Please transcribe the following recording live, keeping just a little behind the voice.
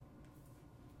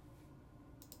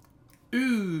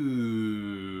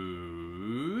Ooh,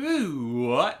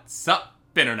 what's up,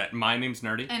 Internet? My name's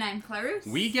Nerdy. And I'm Clarus.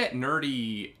 We get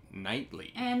nerdy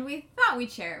nightly. And we thought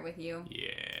we'd share it with you. Yeah.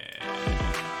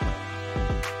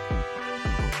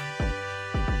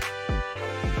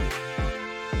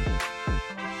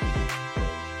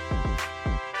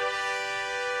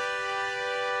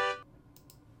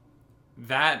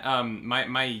 That,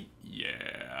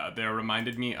 they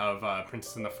reminded me of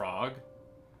Princess and the Frog.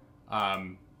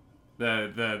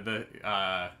 The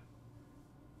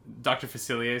Dr.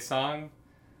 Facilier song.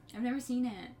 I've never seen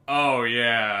it. Oh,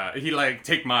 yeah. He,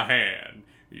 take my hand.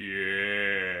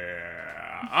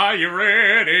 Yeah. Are you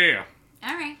ready? All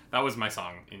right. That was my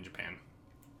song in Japan.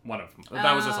 One of them.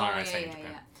 That was the song I sang in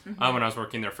Japan. Yeah. Mm-hmm. When I was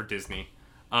working there for Disney.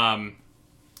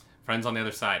 Friends on the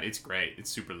Other Side. It's great. It's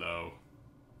super low.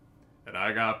 And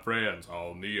I got friends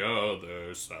on the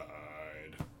other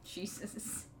side.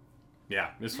 Jesus.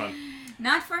 Yeah, it's fun.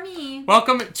 Not for me.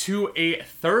 Welcome to a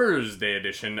Thursday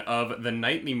edition of the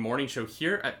Nightly Morning Show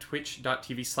here at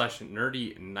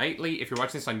twitch.tv/nerdynightly. If you're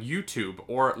watching this on YouTube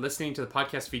or listening to the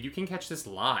podcast feed, you can catch this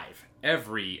live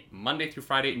every Monday through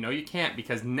Friday. No, you can't,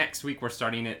 because next week we're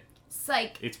starting it.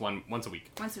 Psych. It's once a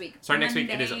week. Once a week. Starting next week,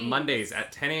 it is Mondays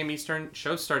at 10 a.m. Eastern.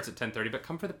 Show starts at 10:30, but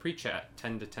come for the pre-chat,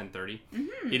 10 to 10:30.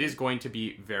 Mm-hmm. It is going to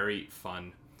be very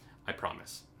fun, I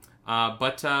promise.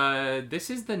 But this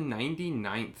is the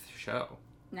 99th show.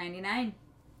 99.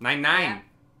 99. Yeah.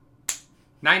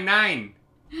 99.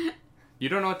 You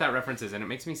don't know what that reference is, and it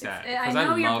makes me sad. I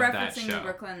know you're love referencing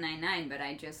Brooklyn Nine-Nine, but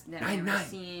I just never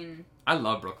seen... I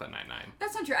love Brooklyn Nine-Nine.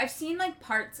 That's not true. I've seen,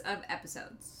 parts of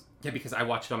episodes. Yeah, because I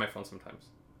watch it on my phone sometimes.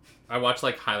 I watch,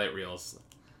 highlight reels.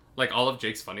 All of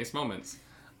Jake's funniest moments.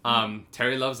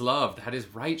 Terry loves love. That is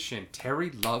right, Shin. Terry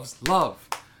loves love.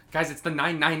 Guys, it's the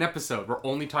 9-9 episode. We're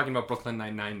only talking about Brooklyn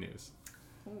Nine-Nine news.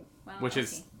 Ooh, well, which,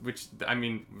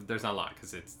 there's not a lot,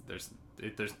 because it's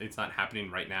not happening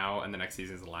right now, and the next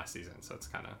season is the last season, so it's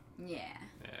kind of... Yeah.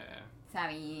 Yeah.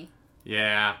 Sorry.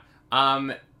 Yeah.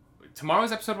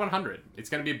 Tomorrow's episode 100. It's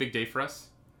going to be a big day for us.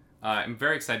 I'm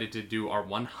very excited to do our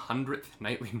 100th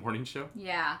nightly morning show.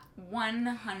 Yeah,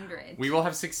 100. We will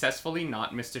have successfully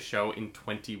not missed a show in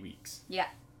 20 weeks. Yeah.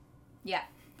 Yeah,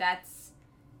 that's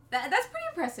pretty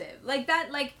impressive.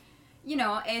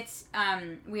 It's,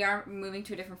 we are moving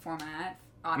to a different format,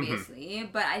 obviously,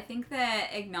 mm-hmm. but I think that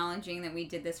acknowledging that we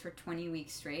did this for 20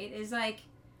 weeks straight is, a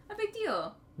big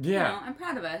deal. Yeah. I'm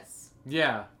proud of us.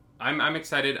 Yeah. I'm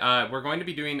excited. We're going to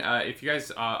be doing, if you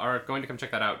guys are going to come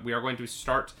check that out, we are going to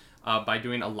start by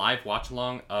doing a live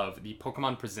watch-along of the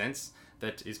Pokemon Presents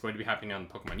that is going to be happening on the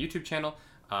Pokemon YouTube channel.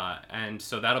 And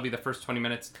so that'll be the first 20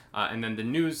 minutes. And then the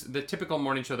news, the typical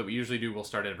morning show that we usually do, will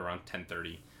start at around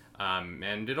 10:30.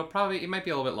 And it might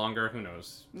be a little bit longer. Who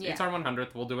knows? Yeah. It's our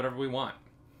 100th. We'll do whatever we want.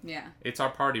 Yeah. It's our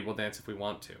party. We'll dance if we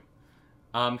want to.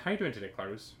 How are you doing today,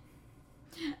 Clarus?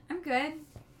 I'm good.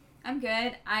 I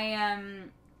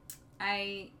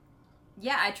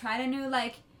tried a new,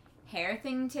 hair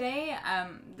thing today.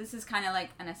 This is kind of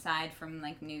an aside from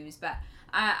news, but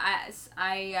I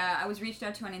was reached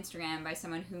out to on Instagram by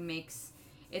someone who makes,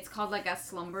 it's called a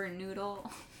slumber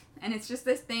noodle, and it's just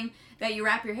this thing that you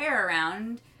wrap your hair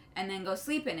around and then go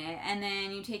sleep in it, and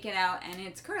then you take it out and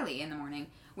it's curly in the morning,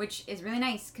 which is really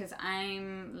nice because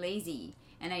I'm lazy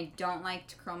and I don't like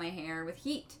to curl my hair with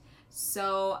heat.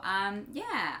 So, I'm good.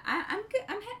 I'm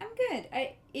good.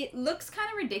 It looks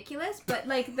kind of ridiculous, but,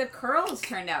 the curls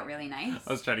turned out really nice.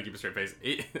 I was trying to keep a straight face.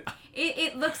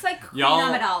 It looks like Queen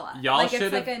Amidala.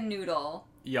 It's like a noodle.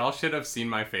 Y'all should have seen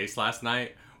my face last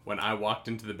night when I walked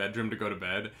into the bedroom to go to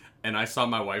bed, and I saw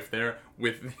my wife there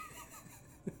with...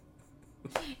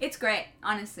 It's great,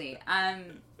 honestly.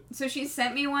 So she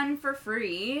sent me one for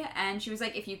free, and she was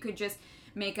like, if you could just...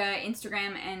 make a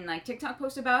Instagram and TikTok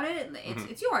post about it,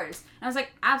 it's yours. And I was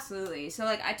like, absolutely. So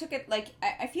I took it,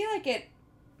 I feel like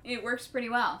it works pretty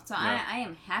well. So yeah. I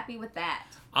am happy with that.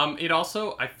 It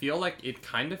also, I feel like it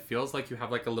kind of feels like you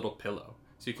have a little pillow.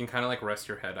 So you can kind of rest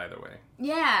your head either way.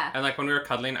 Yeah. And when we were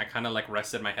cuddling, I kind of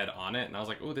rested my head on it, and I was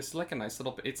like, oh, this is a nice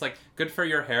little, it's good for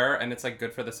your hair, and it's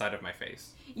good for the side of my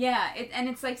face. Yeah, and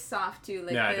it's soft too.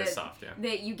 It is soft, yeah.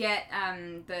 That you get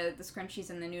the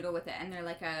scrunchies and the noodle with it, and they're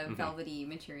a mm-hmm. velvety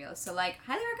material. So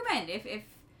highly recommend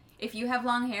if you have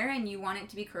long hair and you want it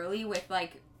to be curly with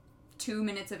 2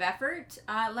 minutes of effort,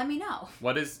 let me know.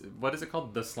 What is it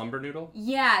called? The Slumber Noodle?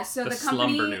 Yeah, so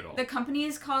the company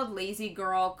is called Lazy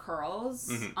Girl Curls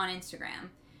mm-hmm. on Instagram.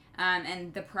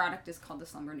 And the product is called the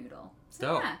Slumber Noodle. So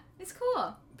dope. Yeah, it's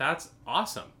cool. That's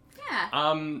awesome.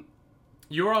 Yeah.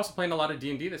 You were also playing a lot of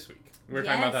D&D this week. We were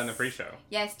talking about that in the pre-show.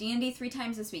 Yes, D&D 3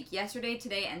 times this week. Yesterday,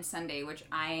 today, and Sunday, which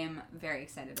I am very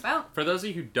excited about. For those of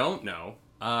you who don't know,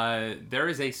 there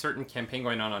is a certain campaign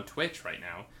going on Twitch right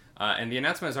now. And the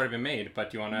announcement has already been made, but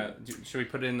do you want to... Should we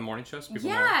put it in the morning show so people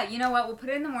know? You know what? We'll put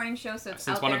it in the morning show so it's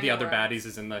Since out one there of the in other world. baddies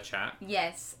is in the chat.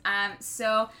 Yes.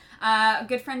 A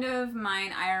good friend of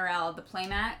mine, IRL, the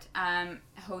Playmat,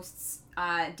 hosts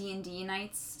D&D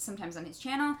nights sometimes on his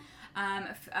channel.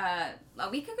 A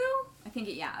week ago? I think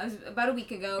it was about a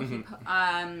week ago.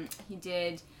 He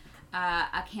did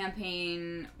a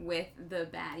campaign with the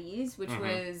baddies, which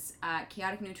was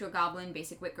Chaotic Neutral Goblin,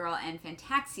 Basic Wit Girl, and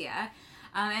Fantaxia.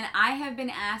 And I have been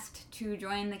asked to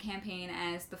join the campaign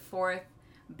as the fourth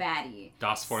baddie.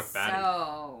 Das fourth baddie.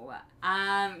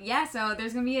 So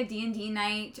there's going to be a D&D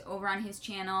night over on his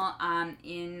channel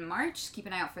in March. Keep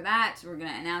an eye out for that. We're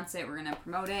going to announce it. We're going to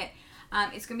promote it.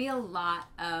 It's going to be a lot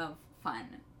of fun.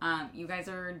 You guys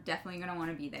are definitely going to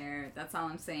want to be there. That's all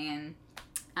I'm saying.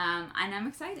 And I'm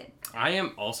excited. I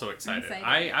am also excited.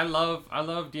 I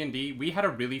love D&D. We had a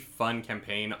really fun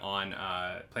campaign on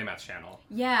Playmat's channel.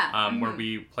 Yeah. Where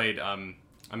we played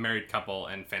a married couple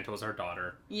and Fanta was our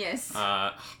daughter. Yes.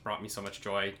 Brought me so much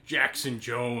joy. Jackson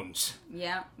Jones.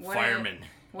 Yeah. Fireman.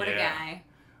 What a guy.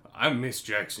 I miss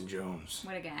Jackson Jones.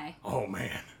 What a guy. Oh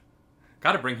man.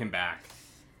 Gotta bring him back.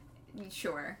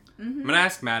 Sure. I'm gonna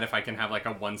ask Matt if I can have like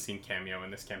a one scene cameo in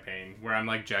this campaign where I'm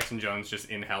like Jackson Jones just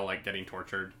in hell like getting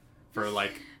tortured for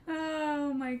like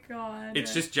oh my god.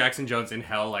 It's just Jackson Jones in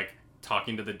hell like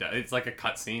talking to the devil. It's like a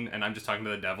cutscene and I'm just talking to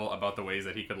the devil about the ways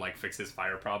that he could like fix his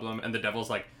fire problem and the devil's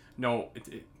like, no,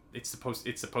 it's supposed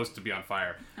to be on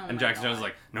fire. And Jackson Jones is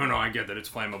like, no, I get that it's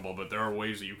flammable, but there are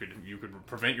ways that you could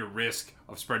prevent your risk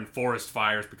of spreading forest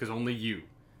fires because only you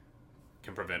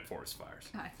can prevent forest fires.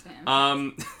 God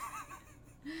damn.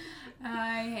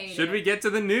 I hate Should it. we get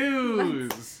to the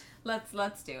news?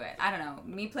 Let's do it. I don't know.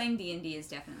 Me playing D&D is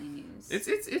definitely news.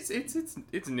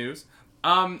 It's news.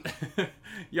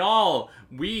 Y'all,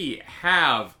 we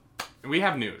have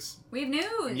news. We have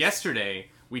news. Yesterday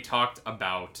we talked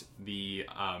about the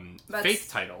fake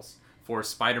titles for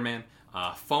Spider-Man,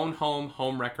 Phone Home,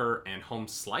 Home Wrecker, and Home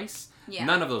Slice. Yeah.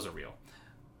 None of those are real.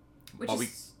 Which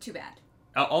is too bad.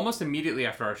 Almost immediately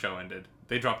after our show ended,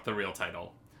 they dropped the real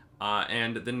title.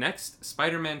 And the next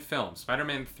Spider-Man film,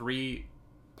 Spider-Man 3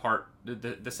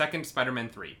 the second Spider-Man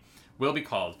 3, will be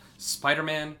called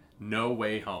Spider-Man No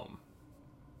Way Home.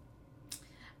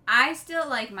 I still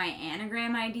like my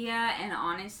anagram idea, and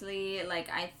honestly,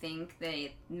 I think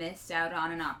they missed out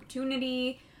on an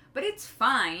opportunity, but it's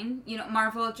fine. You know,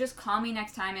 Marvel, just call me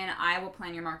next time and I will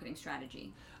plan your marketing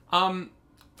strategy. I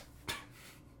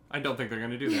don't think they're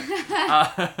going to do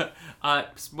that.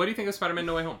 What do you think of Spider-Man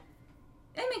No Way Home?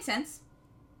 It makes sense.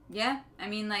 Yeah, I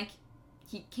mean,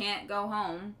 he can't go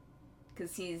home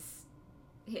because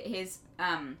his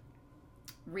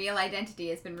real identity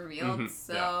has been revealed. Mm-hmm.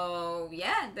 So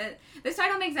this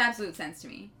title makes absolute sense to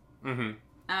me.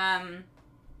 Mm-hmm.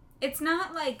 It's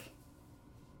not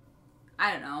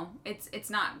I don't know. It's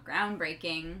not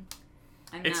groundbreaking.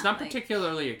 It's not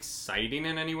particularly exciting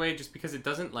in any way, just because it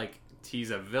doesn't tease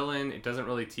a villain. It doesn't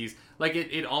really tease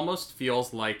it almost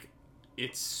feels like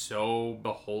it's so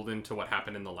beholden to what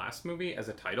happened in the last movie as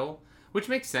a title, which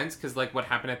makes sense because what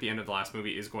happened at the end of the last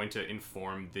movie is going to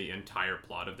inform the entire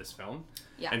plot of this film.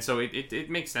 Yeah. And so it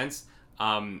makes sense.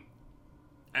 I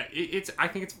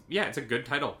think it's a good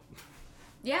title.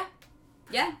 Yeah.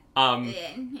 Yeah.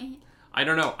 I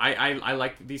don't know. I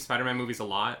like these Spider-Man movies a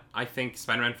lot. I think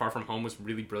Spider-Man Far From Home was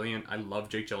really brilliant. I love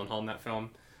Jake Gyllenhaal in that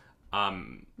film.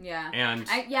 Yeah. And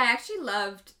I actually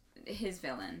loved his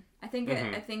villain. I think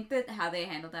that how they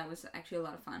handled that was actually a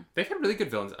lot of fun. They've had really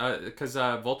good villains. Because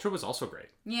Vulture was also great.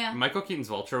 Yeah. Michael Keaton's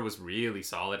Vulture was really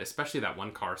solid, especially that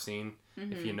one car scene.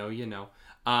 Mm-hmm. If you know, you know.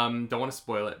 Don't want to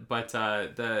spoil it, but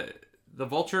the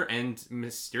Vulture and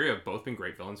Mysterio have both been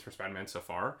great villains for Spider-Man so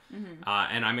far. Mm-hmm.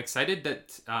 And I'm excited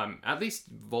that at least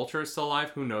Vulture is still alive.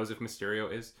 Who knows if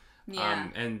Mysterio is. Yeah.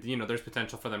 And, there's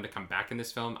potential for them to come back in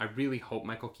this film. I really hope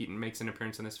Michael Keaton makes an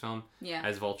appearance in this film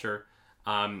as Vulture.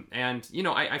 And,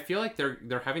 I feel like they're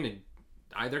going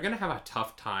to have a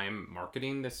tough time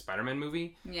marketing this Spider-Man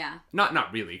movie. Yeah.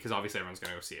 Not really, because obviously everyone's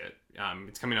going to go see it.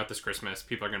 It's coming out this Christmas.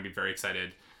 People are going to be very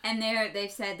excited. And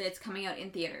they've said that it's coming out in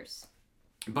theaters.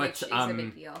 But which is a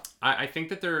big deal. I think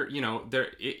that they're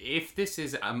if this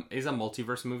is a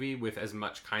multiverse movie with as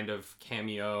much kind of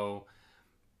cameo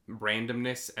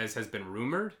randomness as has been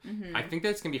rumored, mm-hmm. I think that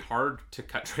it's gonna be hard to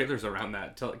cut trailers around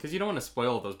that because you don't want to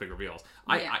spoil those big reveals.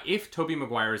 If Tobey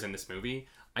Maguire is in this movie,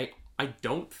 I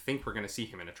don't think we're gonna see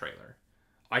him in a trailer.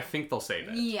 I think they'll save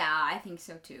it. Yeah, I think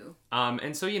so too.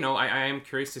 And so I am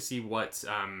curious to see what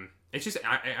it's just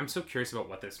I'm so curious about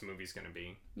what this movie's gonna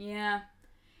be. Yeah.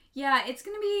 Yeah, it's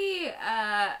gonna be,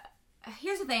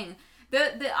 here's the thing.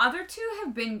 The other two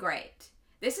have been great.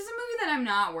 This is a movie that I'm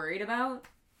not worried about.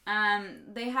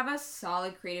 They have a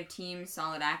solid creative team,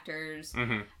 solid actors.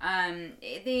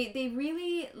 They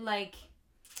really, like,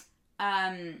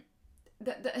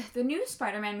 the new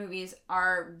Spider-Man movies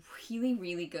are really,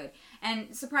 really good.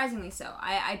 And surprisingly so.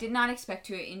 I did not expect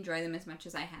to enjoy them as much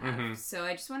as I have. So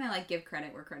I just want to, like, give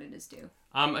credit where credit is due.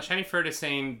 A Shiny Ferd is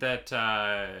saying that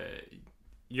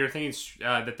you're thinking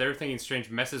that they're thinking Strange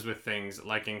messes with things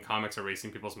like in comics,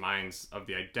 erasing people's minds of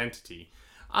the identity.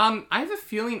 I have a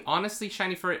feeling, honestly,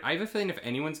 Shiny Ferd, I have a feeling if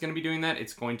anyone's going to be doing that,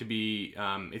 it's going to be,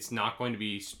 it's not going to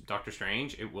be Doctor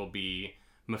Strange. It will be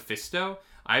Mephisto.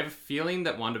 I have a feeling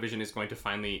that WandaVision is going to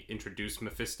finally introduce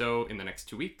Mephisto in the next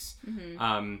 2 weeks.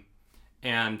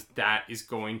 And that is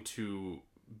going to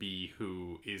be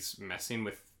who is messing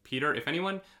with Peter, if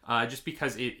anyone, just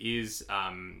because it is,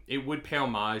 it would pay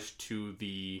homage to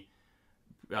the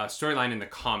storyline in the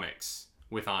comics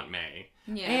with Aunt May.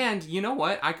 Yeah. And you know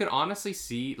what? I could honestly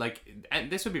see, like,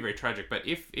 and this would be very tragic, but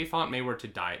if Aunt May were to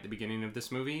die at the beginning of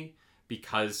this movie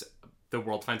because the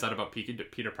world finds out about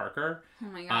Peter Parker. Oh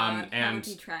my god, and that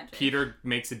would be tragic. Peter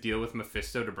makes a deal with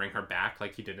Mephisto to bring her back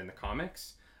like he did in the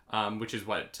comics. Which is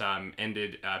what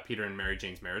ended Peter and Mary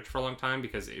Jane's marriage for a long time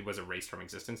because it was erased from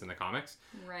existence in the comics.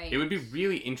 Right. It would be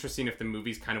really interesting if the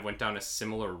movies kind of went down a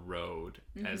similar road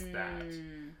as that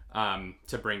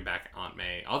to bring back Aunt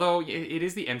May. Although it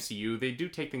is the MCU, they do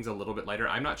take things a little bit lighter.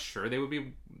 I'm not sure they would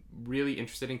be really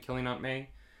interested in killing Aunt May.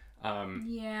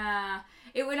 Yeah,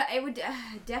 it would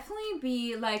definitely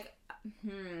be like.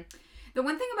 The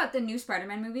one thing about the new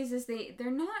Spider-Man movies is they're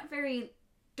not very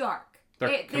dark.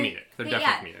 They're comedic. They're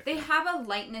definitely comedic. They have a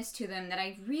lightness to them that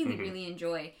I really, really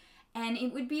enjoy. And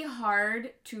it would be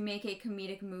hard to make a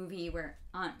comedic movie where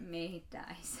Aunt May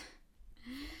dies.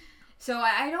 So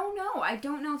I don't know. I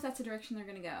don't know if that's the direction they're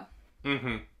going to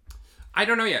go. I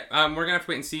don't know yet. We're going to have to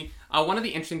wait and see. One of the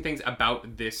interesting things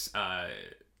about this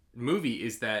movie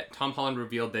is that Tom Holland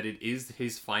revealed that it is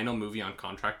his final movie on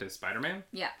contract as Spider-Man.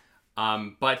 Yeah.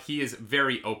 But he is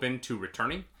very open to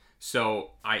returning.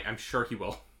 So I'm sure he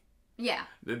will. Yeah.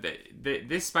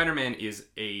 This Spider-Man is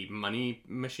a money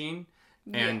machine,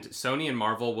 and Sony and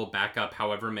Marvel will back up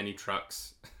however many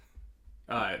trucks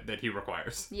that he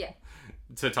requires. Yeah.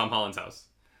 To Tom Holland's house.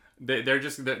 They're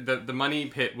just the money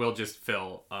pit will just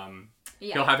fill.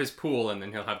 He'll have his pool, and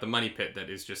then he'll have the money pit that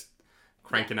is just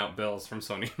cranking out bills from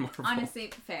Sony and Marvel.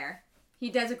 Honestly, fair. He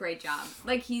does a great job.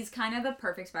 Like, he's kind of the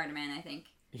perfect Spider-Man, I think.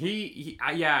 He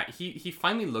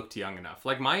finally looked young enough.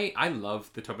 Like, I love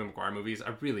the Tobey Maguire movies.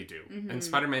 I really do. And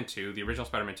Spider-Man 2, the original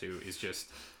Spider-Man 2 is just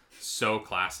so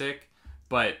classic.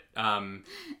 But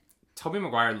Tobey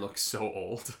Maguire looks so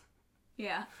old.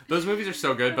 Yeah. Those movies are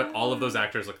so good, but all of those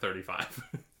actors look 35.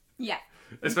 Yeah.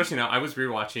 Especially now. I was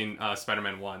rewatching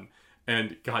Spider-Man 1,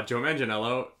 and God, Joe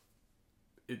Manganiello,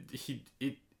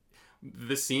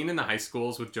 the scene in the high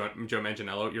schools with Joe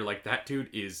Manganiello, you're like, that dude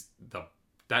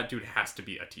has to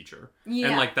be a teacher. Yeah,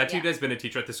 and, like, that dude has been a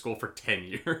teacher at the school for 10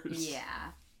 years.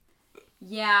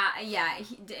 Yeah.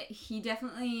 He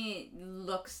definitely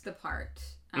looks the part,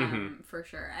 for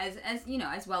sure. As you know,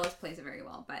 as well as plays it very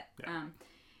well. But,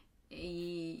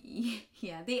 the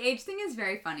age thing is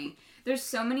very funny. There's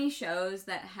so many shows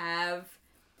that have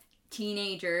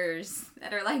teenagers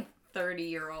that are, like,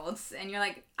 30-year-olds, and you're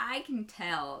like, I can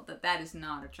tell that is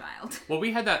not a child. Well,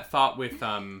 we had that thought with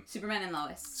Superman and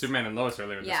Lois. Superman and Lois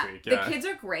earlier this week. Yeah, the kids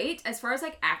are great as far as,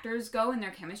 like, actors go and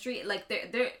their chemistry. Like,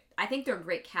 they're I think they're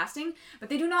great casting, but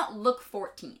they do not look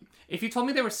 14. If you told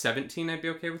me they were 17, I'd be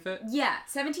okay with it. Yeah,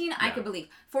 17 I could believe.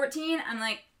 14, I'm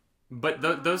like. But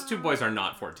those two boys are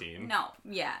not 14. No,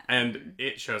 yeah. And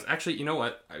it shows. Actually, you know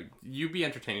what? You be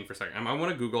entertaining for a second. I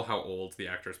want to Google how old the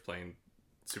actors playing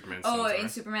Superman's sons are. And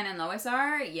Superman and Lois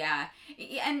are? Yeah.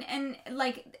 And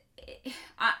like,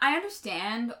 I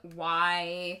understand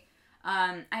why.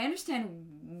 I understand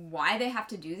why they have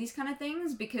to do these kind of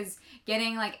things, because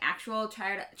getting, like, actual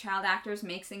child actors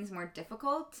makes things more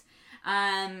difficult.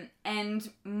 And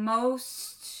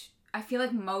I feel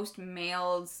like most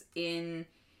males in,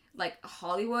 like,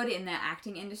 Hollywood, in the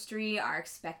acting industry, are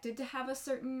expected to have a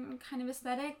certain kind of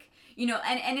aesthetic. You know,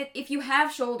 and if you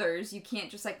have shoulders, you can't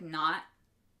just, like, not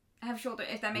have shoulder,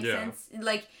 if that makes sense.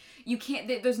 Like, you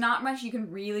can't, there's not much you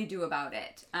can really do about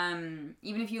it.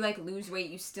 Even if you, like, lose weight,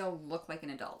 you still look like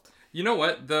an adult. You know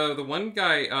what? The one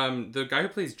guy, the guy who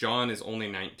plays John is only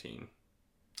 19.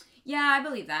 Yeah, I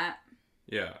believe that.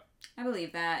 Yeah. I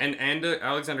believe that. And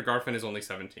Alexander Garfin is only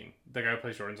 17. The guy who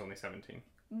plays Jordan's only 17.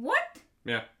 What?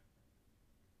 Yeah.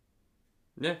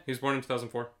 Yeah, he was born in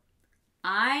 2004.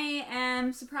 I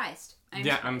am surprised.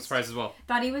 I'm surprised as well.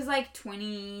 Thought he was like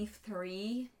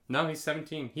 23. No, he's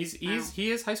 17.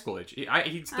 He is high school age.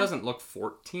 He doesn't look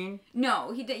 14.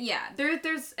 No, he did. Yeah,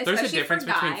 there's a difference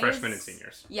between freshmen and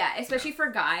seniors. Yeah, especially for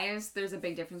guys, there's a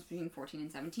big difference between 14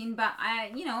 and 17. But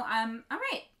all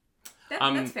right.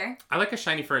 That's fair. I like a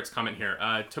Shiny Ferret's comment here.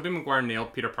 Tobey Maguire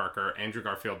nailed Peter Parker, Andrew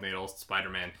Garfield nailed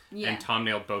Spider-Man, and Tom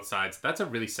nailed both sides. That's a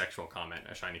really sexual comment,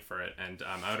 a Shiny Ferret, and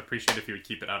I would appreciate if you would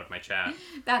keep it out of my chat.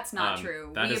 That's not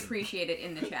true. We appreciate it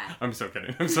in the chat. I'm so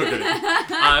kidding.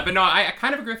 But no, I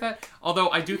kind of agree with that. Although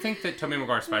I do think that Tobey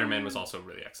Maguire's Spider-Man was also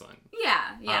really excellent.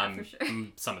 Yeah, for sure.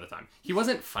 Some of the time. He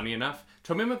wasn't funny enough.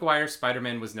 Tobey Maguire's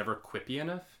Spider-Man was never quippy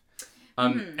enough.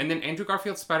 And then Andrew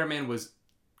Garfield's Spider-Man was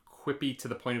quippy to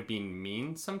the point of being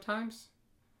mean sometimes.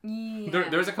 Yeah.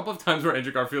 There's a couple of times where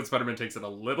Andrew Garfield's Spider-Man takes it a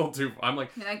little too. I'm like,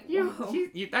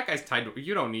 that guy's tied to.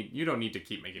 You don't need to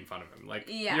keep making fun of him. Like,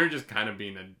 you're just kind of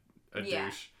being a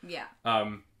douche. Yeah.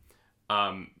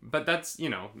 But that's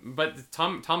But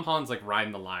Tom Holland's like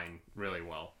riding the line really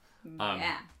well.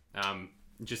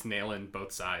 Just nailing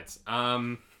both sides.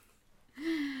 Oh,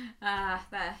 I've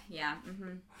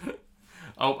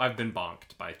been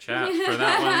bonked by chat for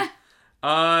that one.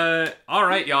 All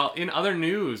right, y'all. In other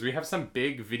news, we have some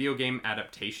big video game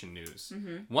adaptation news.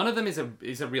 One of them is a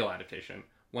real adaptation.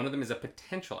 One of them is a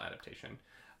potential adaptation.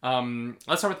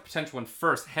 Let's start with the potential one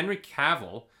first. Henry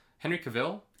Cavill.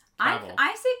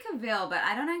 I say Cavill, but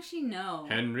I don't actually know.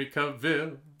 Henry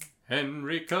Cavill.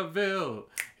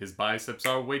 His biceps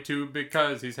are way too big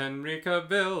because he's Henry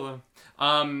Cavill.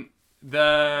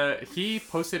 He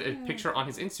posted a picture on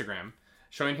his Instagram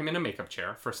showing him in a makeup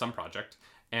chair for some project.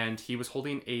 And he was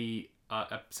holding a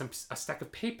stack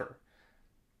of paper.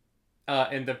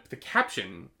 And the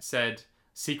caption said,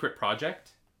 "Secret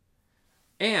Project."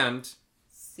 And...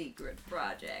 Secret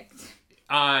Project.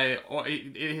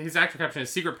 His actual caption is,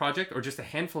 "Secret Project," or just a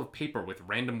handful of paper with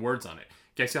random words on it.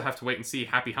 Guess you'll have to wait and see.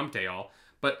 Happy hump day, all.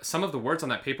 But some of the words on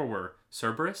that paper were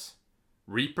Cerberus,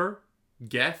 Reaper,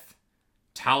 Geth,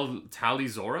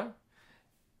 Talizora.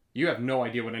 You have no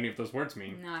idea what any of those words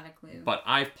mean. Not a clue. But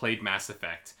I've played Mass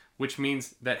Effect, which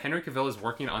means that Henry Cavill is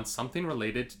working on something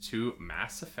related to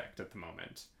Mass Effect at the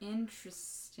moment.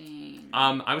 Interesting.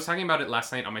 I was talking about it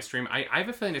last night on my stream. I have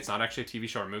a feeling it's not actually a TV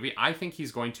show or movie. I think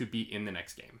he's going to be in the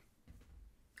next game.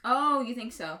 Oh, you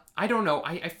think so? I don't know.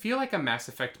 I feel like a Mass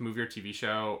Effect movie or TV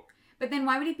show. But then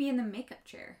why would he be in the makeup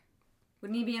chair?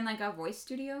 Wouldn't he be in like a voice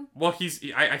studio? Well,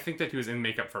 I think that he was in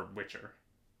makeup for Witcher.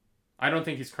 I don't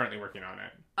think he's currently working on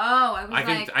it. Oh,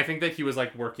 I think that he was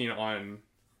like working on,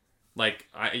 like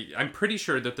I'm pretty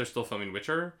sure that they're still filming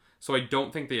Witcher, so I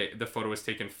don't think the photo was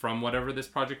taken from whatever this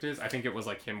project is. I think it was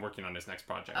like him working on his next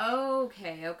project.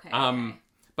 Okay.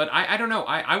 But I don't know.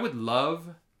 I would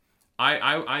love.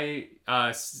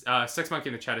 Sex Monkey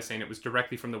in the chat is saying it was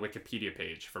directly from the Wikipedia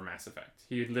page for Mass Effect.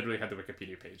 He literally had the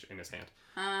Wikipedia page in his hand.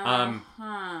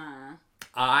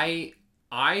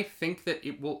 I think that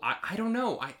it will. I don't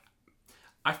know.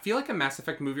 I feel like a Mass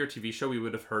Effect movie or TV show, we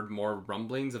would have heard more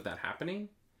rumblings of that happening.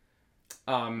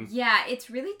 Yeah,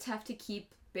 it's really tough to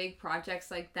keep big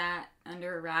projects like that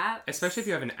under wraps. Especially if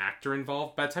you have an actor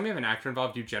involved. By the time you have an actor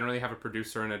involved, you generally have a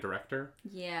producer and a director.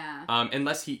 Yeah.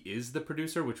 Unless he is the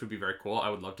producer, which would be very cool. I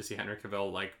would love to see Henry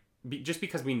Cavill, just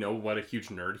because we know what a huge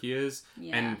nerd he is.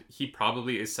 Yeah. And he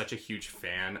probably is such a huge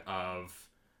fan of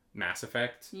Mass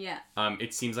Effect. Yeah.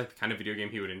 It seems like the kind of video game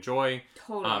he would enjoy.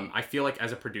 Totally. I feel like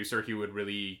as a producer, he would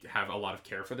really have a lot of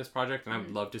care for this project, and I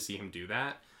would love to see him do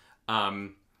that.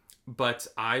 But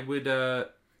I would...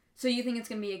 So you think it's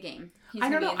going to be a game? I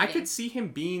don't know. I could see him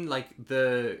being like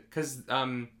because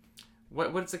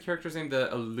what's the character's name?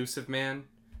 The Elusive Man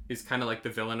is kind of like the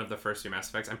villain of the first two Mass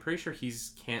Effects. I'm pretty sure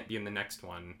can't be in the next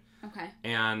one. Okay.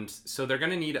 And so they're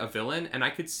going to need a villain, and I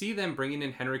could see them bringing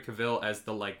in Henry Cavill as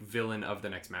the like villain of the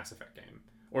next Mass Effect game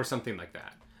or something like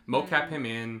that. Mocap him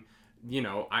in,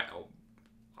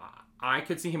 I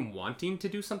could see him wanting to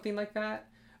do something like that.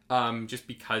 Just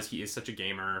because he is such a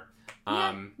gamer.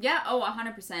 Yeah. Oh,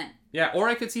 100%. Yeah, or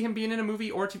I could see him being in a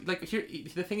movie or here.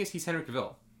 The thing is, he's Henry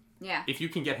Cavill. Yeah. If you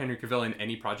can get Henry Cavill in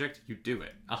any project, you do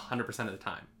it 100% of the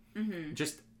time. Mm-hmm.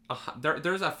 Just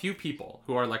there's a few people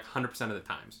who are like 100% of the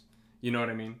times. You know what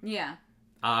I mean? Yeah.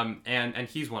 And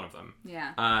he's one of them.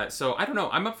 Yeah. So I don't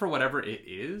know. I'm up for whatever it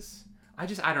is. I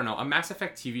don't know. A Mass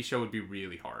Effect TV show would be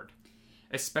really hard,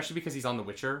 especially because he's on The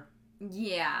Witcher.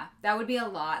 Yeah, that would be a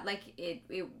lot. Like, it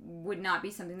would not be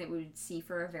something that we would see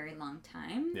for a very long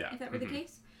time, if that were the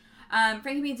case.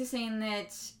 Frankie Beans is saying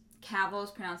that Cavill is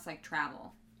pronounced like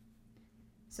travel.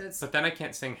 So it's... But then I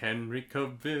can't sing Henry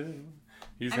Cavill.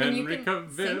 He's Henry you can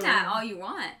Cavill. sing that all you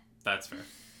want. That's fair.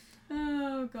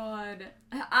 Oh God,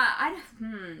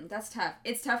 that's tough.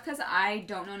 It's tough because I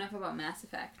don't know enough about Mass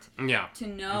Effect. Yeah. To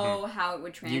know how it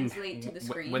would translate to the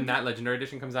screen. When that Legendary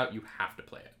Edition comes out, you have to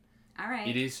play it. All right.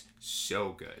 It is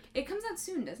so good. It comes out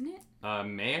soon, doesn't it?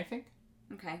 May, I think.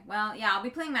 Okay. Well, yeah, I'll be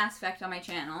playing Mass Effect on my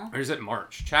channel. Or is it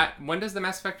March? Chat. When does the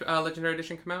Mass Effect Legendary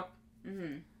Edition come out?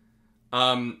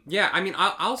 Yeah. I mean,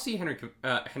 I'll see Henry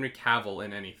Cavill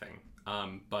in anything. Yeah,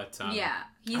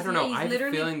 I don't know. He's I have a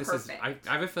literally feeling perfect. I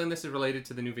have a feeling this is related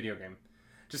to the new video game,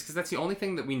 just because that's the only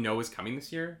thing that we know is coming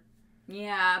this year.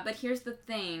 Yeah, but here's the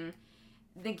thing: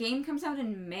 the game comes out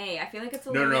in May. I feel like it's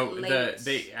a little bit late.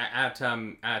 They at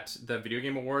the Video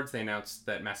Game Awards they announced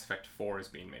that Mass Effect 4 is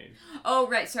being made. Oh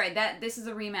right, sorry. This is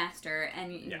a remaster,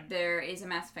 and there is a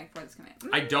Mass Effect 4 that's coming.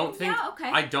 I don't think. Yeah, okay.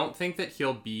 I don't think that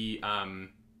he'll be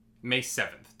May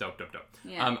 7th. Dope.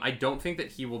 Yeah. I don't think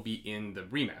that he will be in the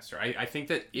remaster. I think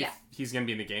that if he's going to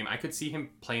be in the game, I could see him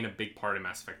playing a big part in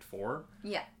Mass Effect 4.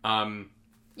 Yeah.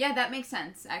 Yeah, that makes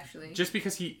sense, actually. Just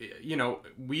because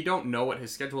we don't know what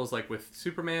his schedule is like with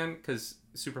Superman, because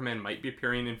Superman might be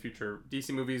appearing in future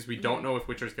DC movies. We don't know if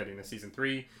Witcher's getting a season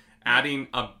 3. Adding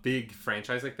a big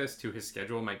franchise like this to his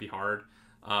schedule might be hard.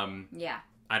 Yeah.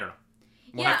 I don't know.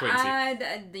 We'll have to wait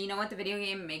and see. You know what? The video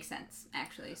game makes sense,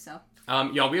 actually, so...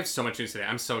 y'all, we have so much news today.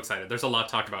 I'm so excited. There's a lot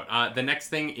to talk about. The next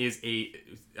thing is a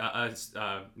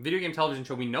video game television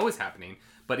show we know is happening,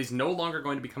 but is no longer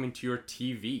going to be coming to your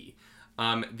TV.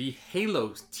 The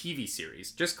Halo TV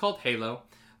series, just called Halo,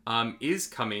 is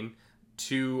coming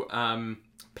to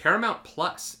Paramount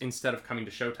Plus instead of coming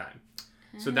to Showtime.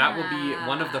 So that will be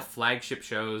one of the flagship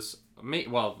shows.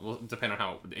 Will depend on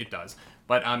how it does.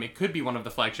 But it could be one of the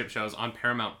flagship shows on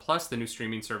Paramount Plus, the new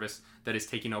streaming service that is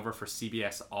taking over for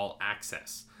CBS All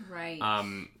Access. Right.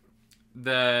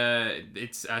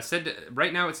 It's said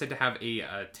right now it's said to have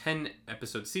a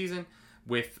 10-episode season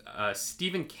with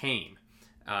Stephen Kane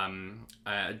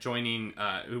joining,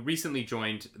 who recently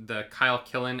joined the Kyle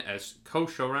Killen as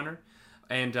co-showrunner.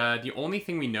 And the only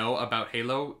thing we know about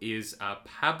Halo is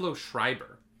Pablo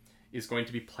Schreiber is going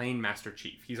to be playing Master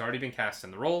Chief. He's already been cast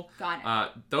in the role. Got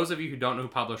it. Those of you who don't know who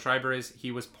Pablo Schreiber is,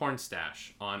 he was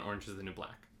Pornstache on Orange is the New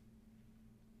Black.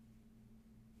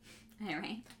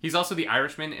 Anyway. He's also the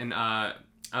Irishman in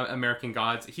American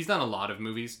Gods. He's done a lot of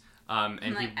movies. And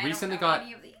he recently got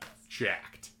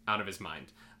jacked out of his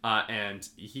mind. And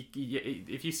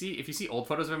if you see old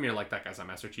photos of him, you're like, that guy's not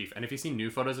Master Chief. And if you see new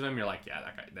photos of him, you're like, yeah,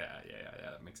 that guy,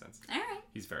 yeah, that makes sense. All right.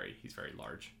 He's very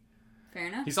large. Fair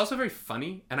enough. He's also very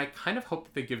funny, and I kind of hope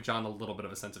that they give John a little bit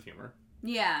of a sense of humor.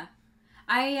 Yeah.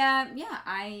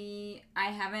 I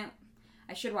haven't...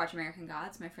 I should watch American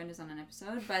Gods. My friend is on an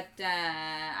episode, but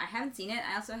I haven't seen it.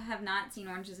 I also have not seen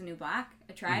Orange is the New Black.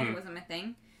 I tried. It wasn't my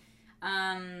thing.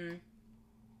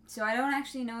 So I don't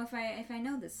actually know if I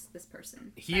know this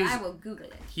person. I will Google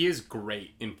it. He is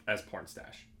great as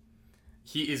Pornstache.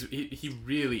 He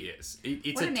really is.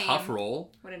 It's a tough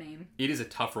role. What a name. It is a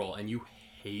tough role, and you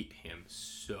hate him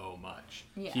so much.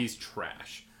 Yeah. He's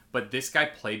trash. But this guy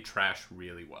played trash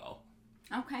really well.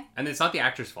 Okay. And it's not the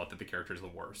actor's fault that the character is the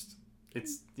worst.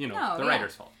 It's, the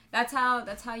writer's fault. That's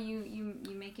how you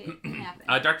make it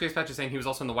happen. Dark Dispatch is saying he was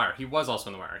also in The Wire. He was also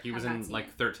in The Wire. He was in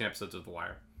 13 episodes of The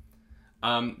Wire.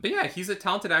 But yeah, he's a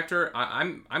talented actor.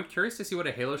 I'm curious to see what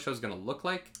a Halo show is going to look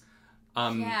like.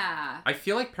 Yeah. I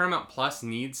feel like Paramount Plus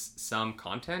needs some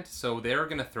content, so they're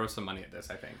going to throw some money at this,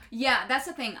 I think. Yeah, that's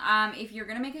the thing. If you're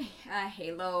going to make a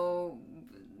Halo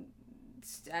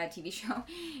TV show,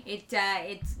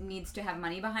 it needs to have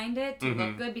money behind it to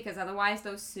look good, because otherwise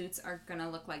those suits are going to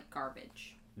look like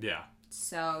garbage. Yeah.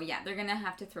 So yeah, they're going to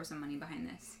have to throw some money behind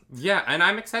this. Yeah, and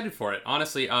I'm excited for it.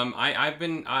 Honestly, I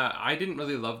didn't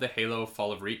really love the Halo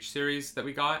Fall of Reach series that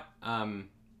we got.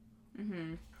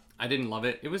 I didn't love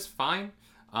it. It was fine.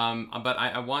 But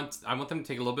I want them to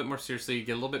take it a little bit more seriously,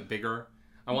 get a little bit bigger.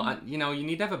 I want you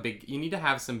need to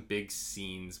have some big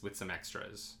scenes with some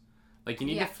extras. Like, you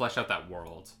need to flesh out that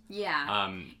world.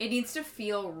 Yeah. It needs to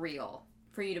feel real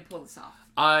for you to pull this off.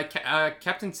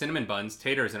 Captain Cinnamon Buns,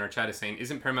 Taters in our chat is saying,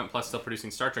 isn't Paramount Plus still producing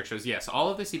Star Trek shows? Yes, all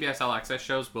of the CBS All Access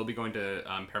shows will be going to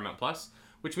Paramount Plus,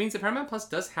 which means that Paramount Plus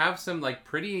does have some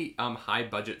pretty high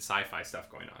budget sci-fi stuff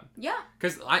going on. Yeah.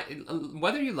 Because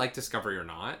whether you like Discovery or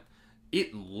not,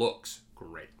 it looks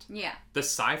great. Yeah. The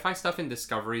sci-fi stuff in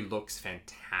Discovery looks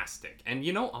fantastic. And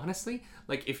honestly,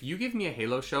 if you give me a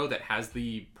Halo show that has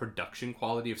the production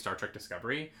quality of Star Trek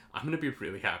Discovery, I'm going to be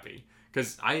really happy.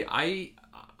 Because I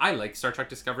like Star Trek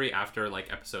Discovery after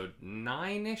episode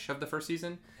 9-ish of the first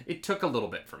season. It took a little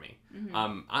bit for me.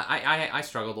 I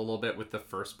struggled a little bit with the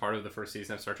first part of the first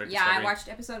season of Star Trek Discovery. Yeah, I watched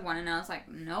episode 1 and I was like,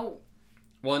 no.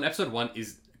 Well, and episode 1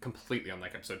 is completely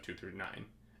unlike episode 2 through 9.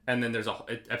 and then there's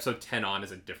episode 10 on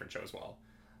is a different show as well.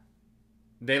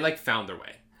 They like found their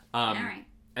way. All right.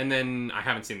 And then I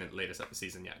haven't seen the latest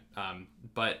season yet.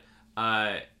 But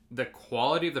the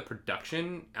quality of the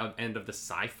production and of the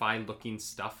sci-fi looking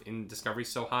stuff in Discovery is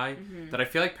so high that I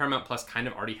feel like Paramount Plus kind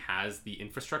of already has the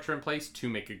infrastructure in place to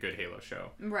make a good Halo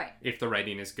show. Right. If the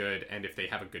writing is good and if they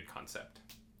have a good concept.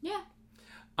 Yeah.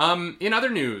 In other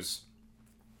news,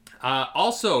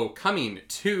 also coming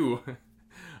to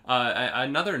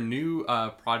another new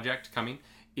project coming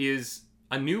is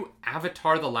a new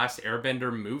Avatar: The Last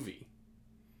Airbender movie.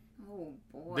 Oh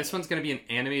boy. This one's going to be an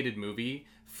animated movie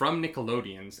from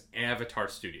Nickelodeon's Avatar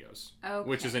Studios,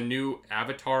 which is a new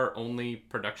Avatar-only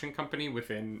production company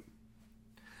within...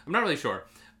 I'm not really sure.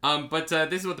 But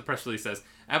this is what the press release says.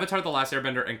 Avatar: The Last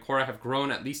Airbender and Korra have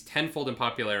grown at least tenfold in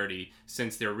popularity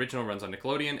since their original runs on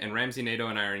Nickelodeon, and Ramsey Nato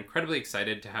and I are incredibly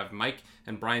excited to have Mike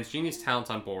and Brian's genius talents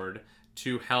on board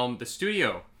to helm the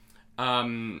studio.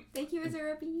 Thank you,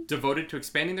 Azurabi. Devoted to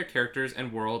expanding their characters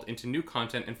and world into new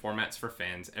content and formats for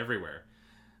fans everywhere.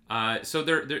 So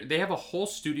they have a whole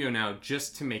studio now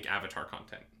just to make Avatar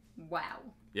content. Wow.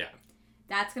 Yeah.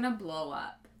 That's gonna blow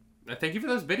up. Thank you for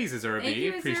those biddies, Azurabi. Thank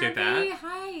you, Appreciate Azurabi. that.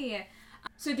 Hi.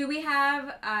 So do we have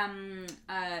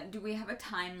a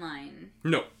timeline?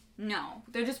 No. No,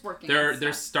 they're just working.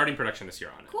 They're starting production this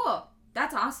year on it. Cool.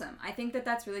 That's awesome. I think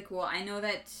that's really cool. I know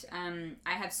that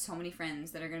I have so many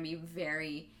friends that are going to be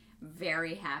very,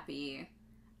 very happy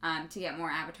to get more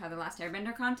Avatar: The Last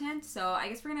Airbender content. So I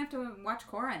guess we're going to have to watch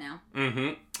Korra now.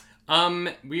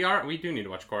 Mm-hmm. We do need to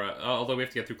watch Korra, although we have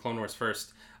to get through Clone Wars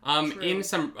first. In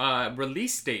some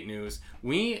release date news,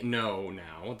 we know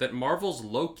now that Marvel's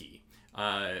Loki,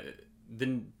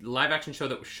 the live-action show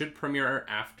that should premiere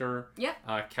after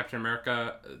Captain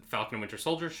America, Falcon and Winter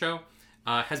Soldier show,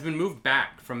 has been moved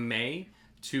back from May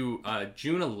to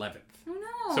June 11th. Oh,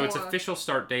 no. So its official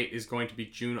start date is going to be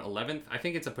June 11th. I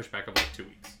think it's a pushback of like 2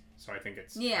 weeks. So I think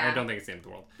it's... Yeah. I don't think it's the end of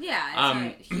the world. Yeah, it's not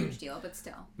a huge deal, but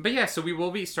still. But yeah, so we will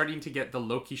be starting to get the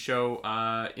Loki show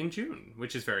in June,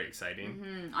 which is very exciting.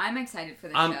 Mm-hmm. I'm excited for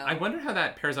the show. I wonder how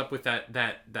that pairs up with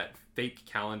that fake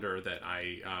calendar that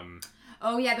I...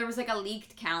 Oh yeah, there was like a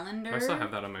leaked calendar. I still have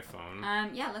that on my phone.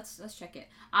 Yeah, let's check it.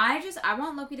 I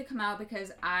want Loki to come out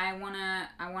because I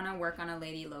wanna work on a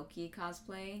Lady Loki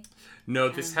cosplay. No,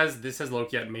 this has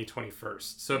Loki at May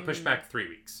 21st, so it pushed back 3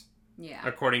 weeks. Yeah.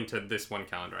 According to this one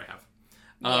calendar I have.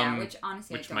 Yeah, which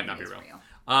honestly I don't might not be real.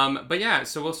 But yeah,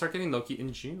 so we'll start getting Loki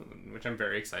in June, which I'm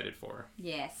very excited for.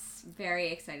 Yes,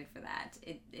 very excited for that.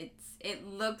 It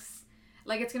looks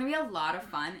like it's gonna be a lot of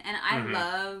fun, and I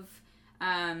love.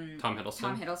 Tom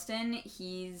Hiddleston.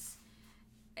 He's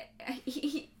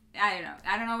he I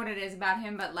don't know what it is about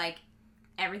him, but like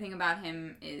everything about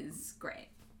him is great.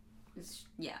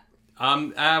 Yeah.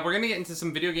 We're gonna get into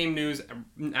some video game news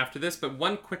after this, but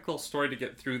one quick little story to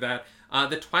get through that.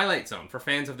 The Twilight Zone, for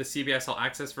fans of the CBS All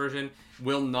Access version,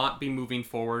 will not be moving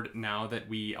forward now that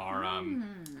we are now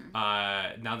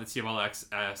that CBS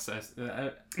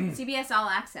All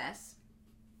Access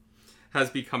has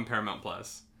become Paramount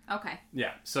Plus. Okay.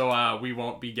 Yeah, so we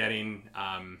won't be getting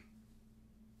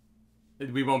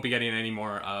any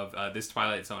more of this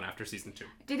Twilight Zone after season 2.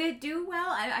 Did it do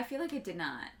well? I feel like it did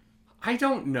not. I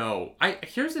don't know.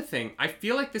 Here's the thing. I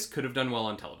feel like this could have done well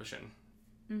on television.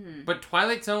 Mm-hmm. But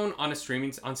Twilight Zone on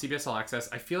CBS All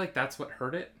Access, I feel like that's what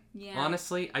hurt it. Yeah.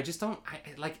 Honestly, I just don't...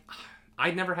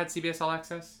 I never had CBS All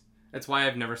Access. That's why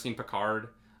I've never seen Picard.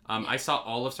 I saw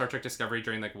all of Star Trek Discovery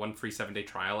during like one free 7-day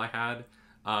trial I had.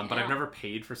 But I've never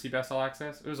paid for CBS All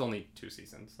Access. It was only 2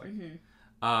 seasons.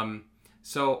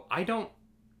 So I don't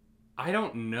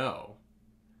know.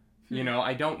 You know,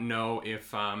 I don't know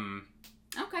if...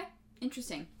 Okay.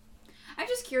 Interesting. I'm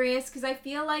just curious because I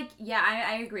feel like,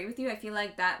 I agree with you. I feel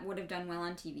like that would have done well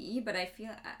on TV, but I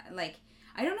feel like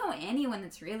I don't know anyone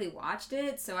that's really watched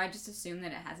it, so I just assume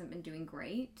that it hasn't been doing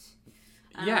great.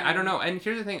 Yeah, I don't know. And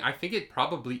here's the thing. I think it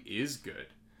probably is good.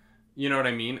 You know what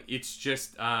I mean? It's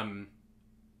just...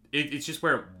 It's just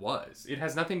where it was. It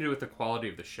has nothing to do with the quality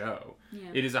of the show. Yeah.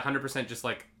 It is 100% just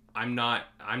like, I'm not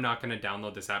going to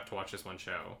download this app to watch this one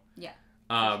show. Yeah.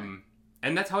 Sure.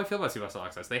 And that's how I feel about CBS All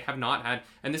Access. They have not had,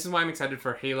 and this is why I'm excited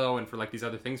for Halo and for like these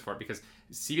other things for it, because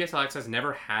CBS All Access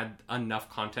never had enough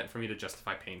content for me to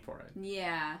justify paying for it.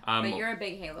 Yeah, but you're a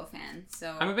big Halo fan,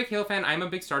 so... I'm a big Halo fan. I'm a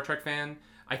big Star Trek fan.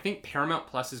 I think Paramount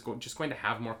Plus is just going to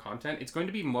have more content. It's going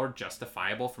to be more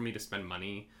justifiable for me to spend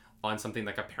money on something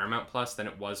like a Paramount Plus than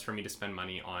it was for me to spend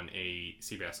money on a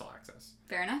CBS All Access.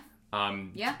 Fair enough.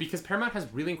 Yeah. Because Paramount has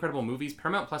really incredible movies.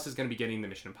 Paramount Plus is going to be getting the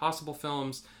Mission Impossible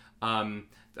films.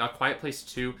 A Quiet Place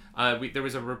 2. There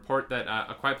was a report that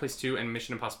A Quiet Place 2 and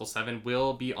Mission Impossible 7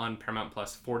 will be on Paramount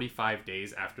Plus 45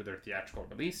 days after their theatrical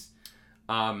release.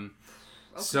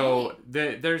 So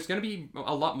there's going to be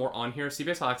a lot more on here.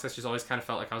 CBS All Access just always kind of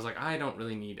felt like I was like, I don't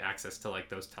really need access to like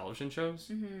those television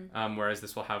shows. Whereas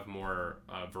this will have more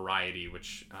variety,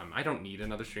 which I don't need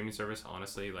another streaming service,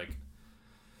 honestly. Like,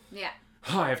 yeah.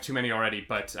 I have too many already,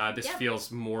 but this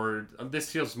feels more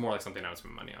like something I would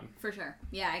spend money on. For sure.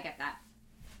 Yeah, I get that.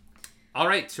 All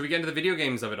right, should we get into the video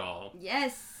games of it all?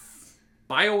 Yes.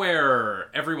 BioWare,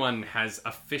 everyone has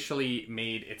officially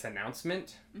made its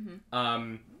announcement.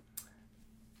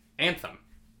 Anthem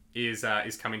is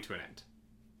coming to an end.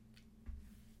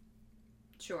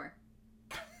 Sure.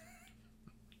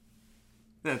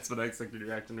 That's what I expected your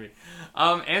reaction to be.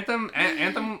 Anthem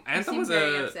was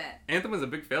very upset. Anthem was a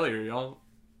big failure, y'all.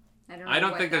 I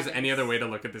don't think there's any other way to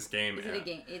look at this game. Is it a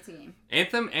game? It's a game.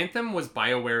 Anthem was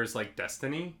BioWare's like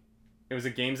Destiny. It was a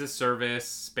games as service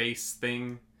space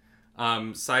thing,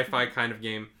 sci-fi kind of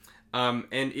game, and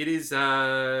it is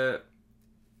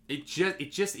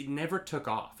it never took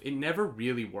off. It never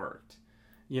really worked.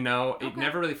 You know, it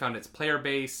never really found its player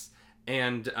base,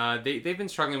 and they've been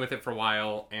struggling with it for a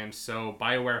while, and so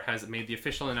BioWare has made the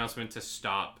official announcement to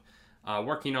stop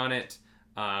working on it,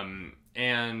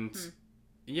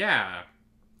 yeah,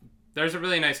 there's a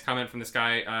really nice comment from this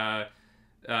guy.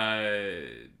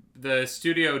 The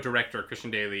studio director,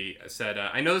 Christian Daly, said,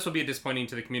 I know this will be disappointing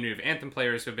to the community of Anthem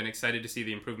players who have been excited to see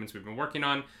the improvements we've been working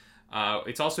on.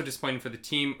 It's also disappointing for the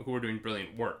team who are doing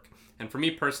brilliant work. And for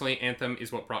me personally, Anthem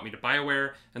is what brought me to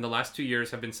BioWare, and the last 2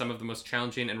 years have been some of the most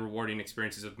challenging and rewarding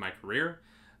experiences of my career.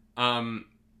 I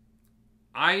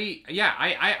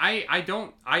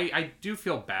do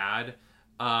feel bad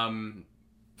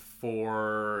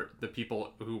for the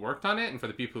people who worked on it and for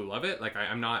the people who love it. Like,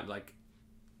 I'm not, like,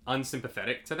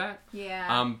 unsympathetic to that.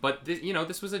 Yeah. But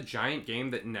this was a giant game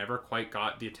that never quite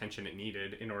got the attention it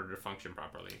needed in order to function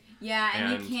properly. Yeah,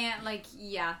 and you can't, like,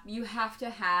 you have to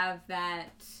have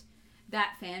that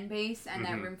fan base and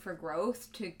that room for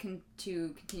growth to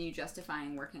continue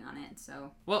justifying working on it.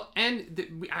 So well,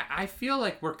 and I feel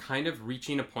like we're kind of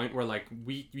reaching a point where like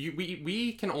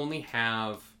we can only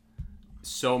have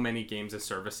so many games as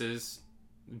services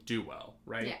do well,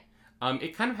 right? Yeah.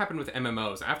 It kind of happened with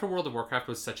MMOs. After World of Warcraft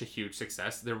was such a huge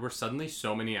success, there were suddenly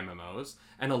so many MMOs,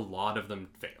 and a lot of them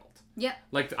failed. Yep.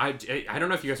 Like, I don't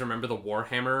know if you guys remember the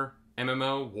Warhammer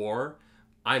MMO, War.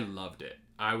 I loved it.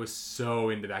 I was so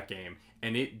into that game,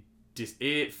 and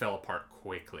it fell apart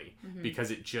quickly because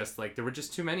it just, like, there were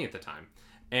just too many at the time.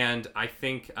 And I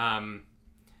think that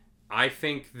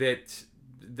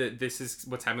this is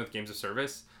what's happening with games of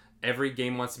service. Every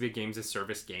game wants to be a games of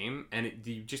service game, and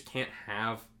you just can't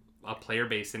have a player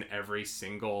base in every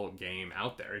single game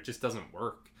out there. It just doesn't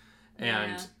work.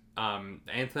 Yeah. And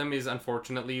Anthem is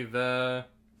unfortunately is the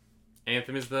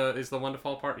one to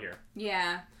fall apart here.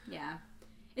 Yeah.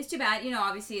 It's too bad. You know,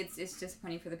 obviously it's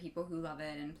disappointing for the people who love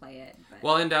it and play it. But...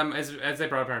 Well, and as they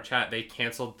brought up in our chat, they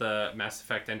canceled the Mass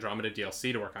Effect Andromeda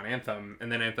DLC to work on Anthem,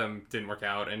 and then Anthem didn't work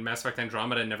out, and Mass Effect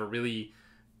Andromeda never really...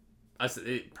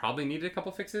 It probably needed a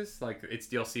couple fixes. Like, its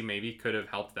DLC maybe could have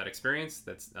helped that experience.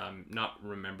 That's not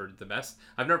remembered the best.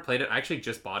 I've never played it. I actually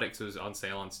just bought it because it was on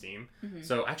sale on Steam.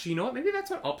 So, actually, you know what? Maybe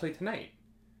that's what I'll play tonight.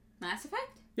 Mass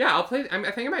Effect? Yeah, I'll play...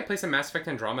 I think I might play some Mass Effect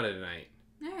Andromeda tonight.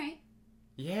 Alright.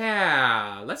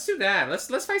 Yeah, let's do that.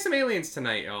 Let's fight some aliens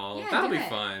tonight, y'all. Yeah, that'll be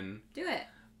fun. Do it.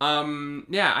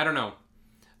 Yeah, I don't know.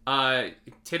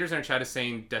 Taters in our chat is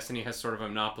saying Destiny has sort of a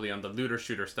monopoly on the looter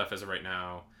shooter stuff as of right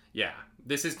now. Yeah,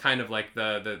 this is kind of like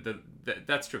the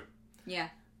that's true. Yeah.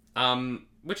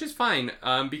 Which is fine.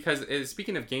 Because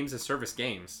speaking of games as service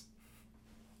games,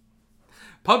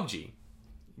 PUBG.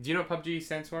 Do you know what PUBG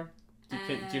stands for? Do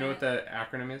you know what the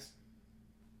acronym is?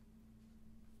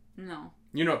 No.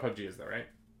 You know what PUBG is, though, right?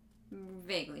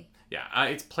 Vaguely. Yeah.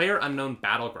 It's Player Unknown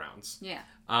Battlegrounds. Yeah.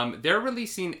 They're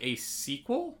releasing a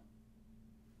sequel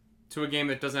to a game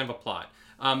that doesn't have a plot.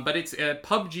 But it's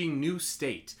PUBG New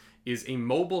State is a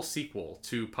mobile sequel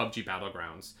to PUBG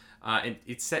Battlegrounds. And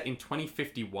it's set in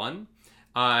 2051.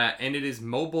 And it is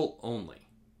mobile only.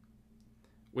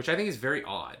 Which I think is very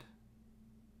odd.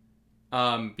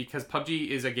 Because PUBG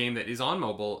is a game that is on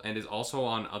mobile and is also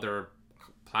on other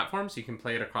platforms. You can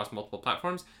play it across multiple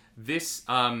platforms. This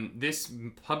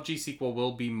PUBG sequel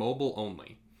will be mobile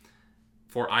only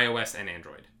for iOS and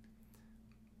Android.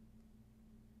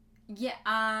 Yeah,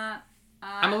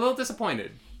 I'm a little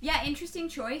disappointed. Yeah, interesting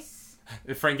choice.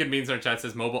 Frankenbeans in our chat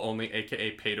says mobile only,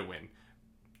 aka pay to win.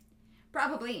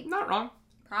 Probably. Not wrong.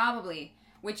 Probably.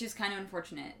 Which is kind of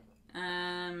unfortunate.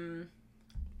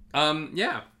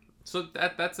 Yeah. So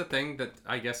that's a thing that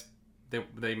I guess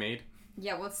they made.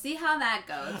 Yeah, we'll see how that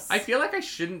goes. I feel like I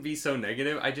shouldn't be so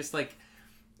negative. I just like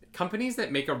companies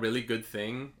that make a really good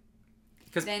thing,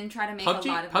 because then try to make PUBG, a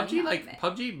lot of PUBG money like out of it.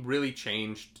 PUBG really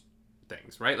changed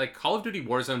things, right? Like Call of Duty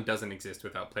Warzone doesn't exist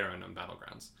without PlayerUnknown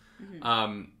Battlegrounds.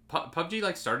 PUBG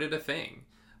like started a thing.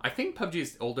 I think PUBG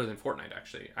is older than Fortnite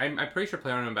actually. I'm pretty sure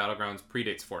PlayerUnknown Battlegrounds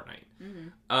predates Fortnite.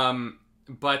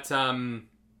 But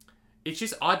it's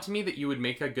just odd to me that you would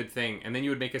make a good thing and then you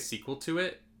would make a sequel to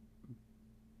it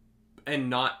and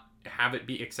not have it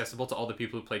be accessible to all the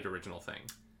people who played the original thing.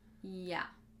 Yeah.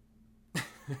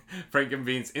 Frank and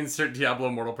Beans, insert Diablo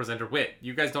Immortal presenter. Wit,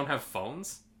 you guys don't have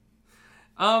phones?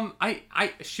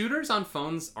 I shooters on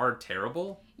phones are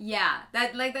terrible. Yeah,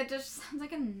 that just sounds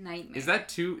like a nightmare. Is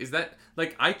that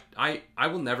like I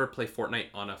will never play Fortnite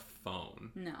on a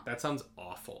phone. No. That sounds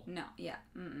awful. No, yeah.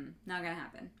 Not gonna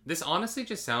happen. This honestly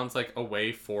just sounds like a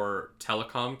way for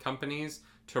telecom companies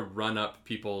to run up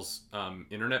people's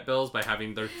internet bills by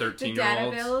having their 13-year-olds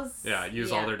data bills?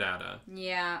 use all their data.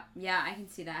 Yeah, I can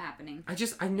see that happening.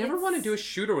 I never want to do a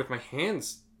shooter with my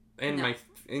hands and No.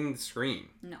 in the screen.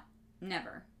 No,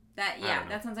 never. I don't know.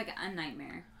 That sounds like a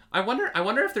nightmare. I wonder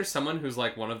if there's someone who's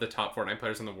like one of the top Fortnite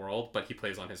players in the world, but he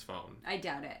plays on his phone. I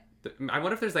doubt it. I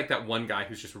wonder if there's like that one guy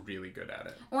who's just really good at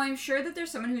it. Well, I'm sure that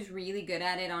there's someone who's really good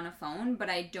at it on a phone, but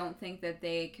I don't think that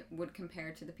they would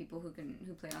compare to the people who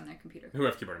play it on their computer. Who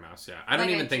have keyboard and mouse? Yeah, I don't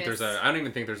even think there's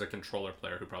a controller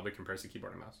player who probably compares to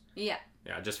keyboard and mouse. Yeah.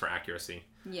 Yeah, just for accuracy.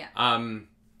 Yeah.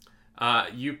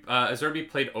 Azerby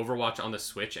played Overwatch on the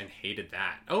Switch and hated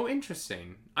that. Oh,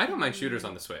 interesting. I don't mind shooters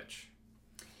on the Switch.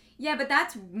 Yeah, but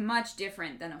that's much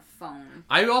different than a phone.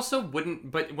 I also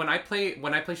wouldn't, but when I play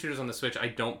shooters on the Switch, I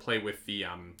don't play with the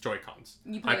Joy-Cons.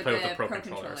 You play I play with with the the Pro Pro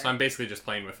controller. controller. So I'm basically just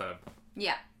playing with a...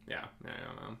 Yeah. Yeah, I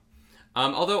don't know.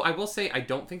 Although I will say, I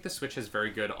don't think the Switch has very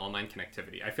good online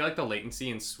connectivity. I feel like the latency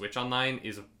in Switch Online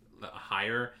is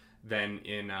higher than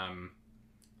in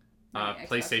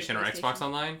PlayStation or Xbox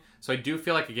Online. So I do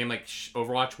feel like a game like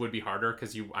Overwatch would be harder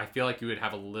because I feel like you would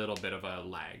have a little bit of a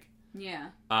lag. Yeah.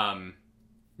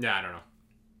 Yeah, I don't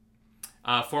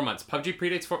know. 4 months. PUBG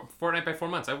predates Fortnite by 4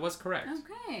 months. I was correct.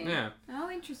 Okay. Yeah. Oh,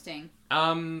 interesting.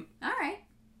 All right.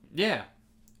 Yeah.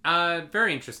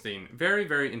 Very interesting. Very,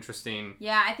 very interesting.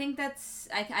 Yeah, I think that's.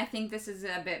 I think this is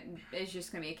it's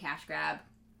just gonna be a cash grab.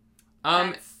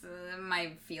 That's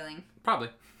my feeling. Probably.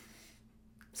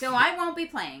 So I won't be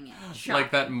playing it. Sure. Like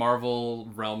that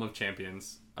Marvel Realm of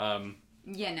Champions.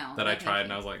 Yeah, no. That I tried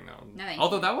and I was like, no.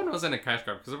 Although that one wasn't a cash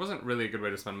grab because there wasn't really a good way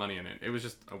to spend money in it. It was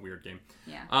just a weird game.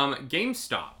 Yeah.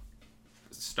 GameStop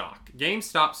stock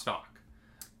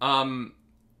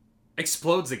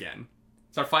explodes again.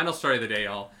 It's our final story of the day,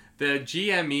 y'all. The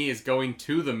GME is going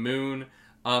to the moon.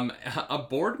 A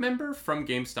board member from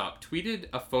GameStop tweeted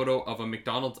a photo of a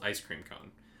McDonald's ice cream cone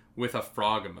with a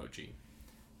frog emoji.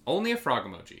 Only a frog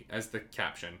emoji as the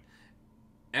caption.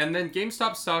 And then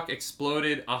GameStop stock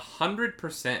exploded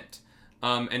 100%,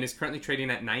 and is currently trading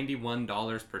at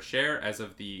 $91 per share as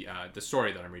of the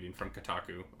story that I'm reading from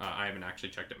Kotaku. I haven't actually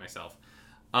checked it myself.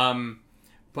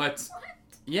 But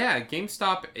yeah,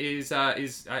 GameStop is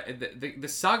the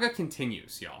saga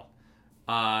continues, y'all.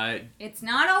 It's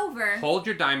not over. Hold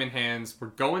your diamond hands. We're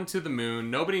going to the moon.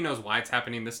 Nobody knows why it's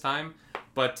happening this time.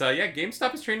 But yeah,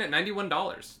 GameStop is trading at $91.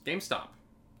 GameStop.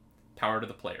 Power to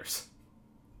the players.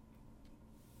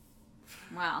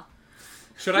 Wow.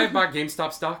 Should I have bought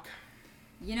GameStop stock?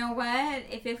 You know what?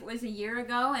 If it was a year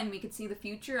ago and we could see the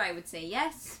future, I would say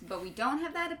yes. But we don't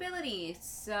have that ability.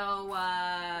 So,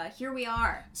 here we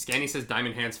are. Scanny says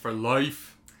diamond hands for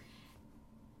life.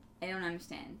 I don't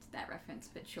understand that reference,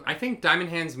 but sure. I think diamond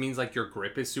hands means like your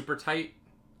grip is super tight.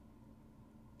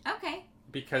 Okay.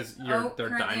 Because they're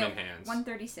diamond hands.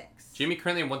 136. Jimmy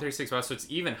currently at 136, wow, so it's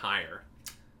even higher.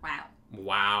 Wow.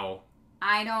 Wow.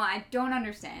 I don't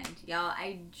understand, y'all.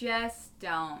 I just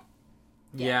don't.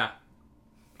 Yeah.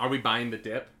 Are we buying the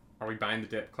dip? Are we buying the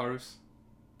dip, Clarus?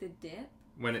 The dip?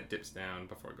 When it dips down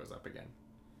before it goes up again.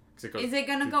 Is it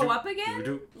gonna go up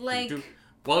again? Like.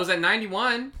 Well, it was at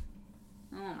 91.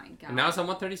 Oh my god. And now it's on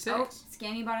 136. Oh,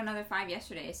 Scanny bought another 5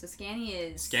 yesterday, so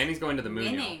Scanny's going to the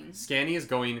moon. Winning. Scanny is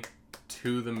going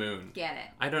to the moon. Get it.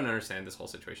 I don't understand this whole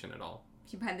situation at all.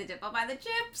 If you buy the dip, I'll buy the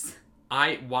chips.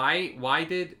 Why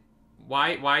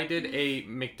did a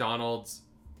McDonald's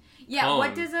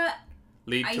what does a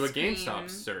lead to a ice cream GameStop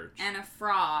surge and a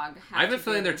frog have I have a to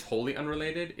feeling do? they're totally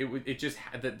unrelated. It just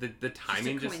had the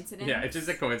timing just a coincidence? yeah, it's just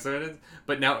a coincidence.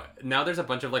 But now there's a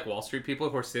bunch of like Wall Street people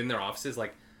who are sitting in their offices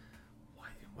like,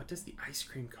 what does the ice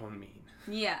cream cone mean?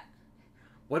 Yeah.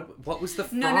 What was the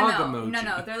frog emoji? emoji?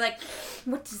 No. They're like,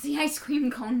 what does the ice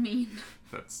cream cone mean?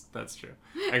 That's true.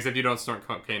 Except you don't snort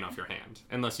cocaine off your hand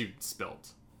unless you spilled.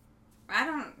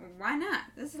 Why not?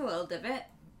 This is a little divot.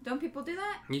 Don't people do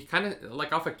that? You kind of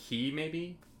like off a key,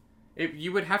 maybe.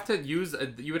 You would have to use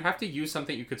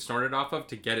something you could snort it off of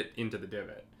to get it into the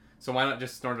divot. So why not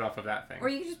just snort it off of that thing? Or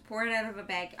you could just pour it out of a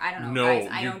bag. I don't know. No, guys,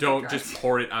 I you don't don't do just drugs.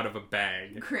 pour it out of a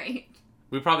bag. Great.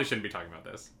 We probably shouldn't be talking about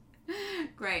this.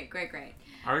 Great.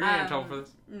 Are we gonna get in trouble for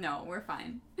this? No, we're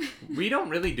fine. We don't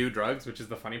really do drugs, which is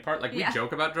the funny part. Like, we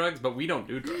joke about drugs, but we don't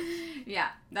do drugs. Yeah,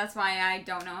 that's why I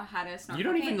don't know how to snort You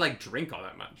don't cocaine. even, like, drink all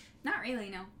that much. Not really,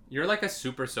 no. You're, like, a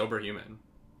super sober human.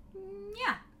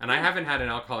 Yeah. And I haven't had an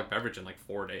alcoholic beverage in, like,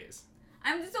 4 days.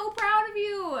 I'm so proud of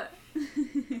you.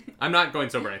 I'm not going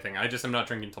sober or anything. I'm not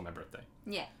drinking until my birthday.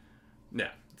 Yeah. Yeah.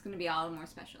 It's going to be all the more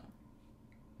special.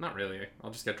 Not really.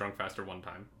 I'll just get drunk faster one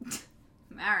time.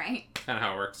 All right. Kind of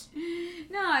how it works.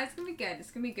 No, it's going to be good. It's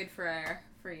going to be good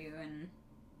for you, and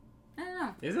I don't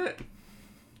know. Is it?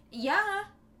 Yeah.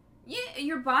 Yeah,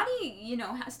 your body,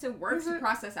 has to work Is to it?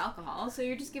 process alcohol, so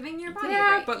you're just giving your body a Yeah,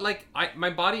 break. but, like, my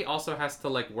body also has to,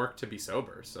 like, work to be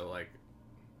sober. So, like...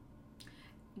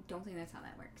 I don't think that's how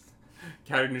that works.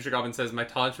 Coward Goblin says, my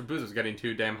tolerance for booze was getting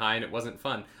too damn high and it wasn't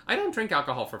fun. I don't drink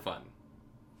alcohol for fun.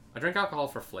 I drink alcohol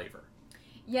for flavor.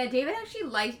 Yeah, David actually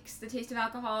likes the taste of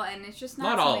alcohol, and it's just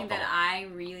Not not all something that alcohol. I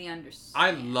really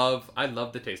understand. I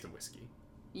love the taste of whiskey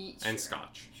and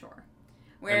scotch. Sure.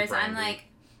 Whereas I'm brandy. like,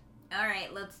 all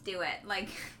right, let's do it. Like,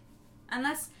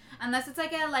 unless it's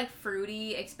like a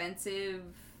fruity, expensive,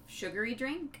 sugary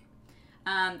drink,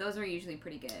 those are usually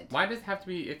pretty good Why does it have to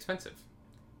be expensive?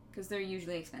 because they're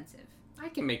usually expensive. I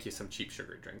can make you some cheap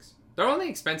sugary drinks. They're only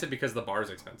expensive because the bar is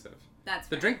expensive. That's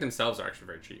The fair. drink themselves are actually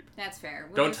very cheap. That's fair.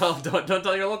 Don't tell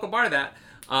your local bar that.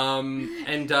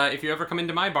 And if you ever come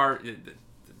into my bar,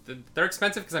 they're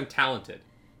expensive because I'm talented.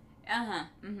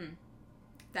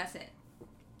 That's it.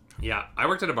 Yeah, I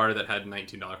worked at a bar that had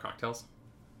 $19 cocktails.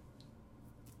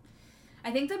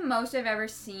 I think the most I've ever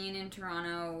seen in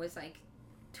Toronto was like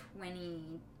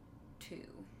 22.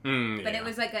 But it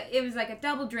was like a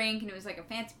double drink, and it was like a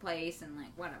fancy place, and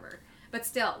like whatever. But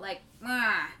still, like,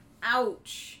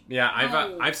 ouch. Yeah,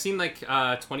 No. I've seen like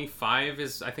 25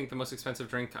 is I think the most expensive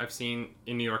drink I've seen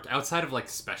in New York outside of like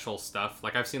special stuff.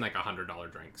 Like I've seen like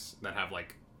 $100 drinks that have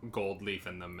like gold leaf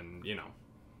in them, and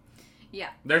Yeah.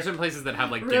 there's some places that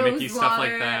have like Rose gimmicky stuff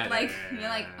like water, that. Like you're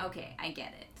like, okay, I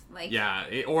get it. Like Yeah,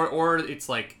 or it's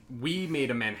like we made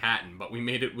a Manhattan, but we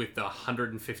made it with the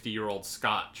 150-year-old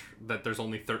scotch that there's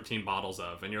only 13 bottles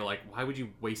of, and you're like, why would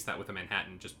you waste that with a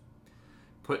Manhattan? Just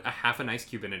put a half an ice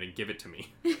cube in it and give it to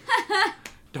me.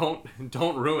 Don't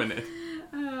ruin it.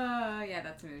 yeah,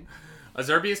 that's mood.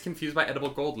 Azerbi is confused by edible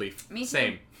gold leaf. Me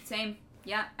too. Same.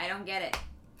 Yeah, I don't get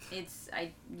it.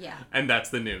 Yeah. And that's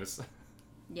the news.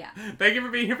 Yeah. Thank you for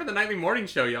being here for the nightly morning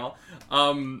show, y'all.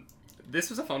 This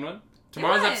was a fun one.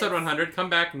 Tomorrow's was. episode 100. Come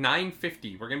back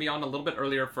 9:50. We're gonna be on a little bit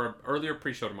earlier for an earlier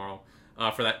pre-show tomorrow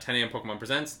for that 10 a.m. Pokemon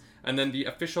Presents, and then the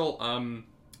official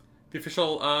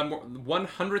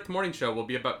 100th morning show will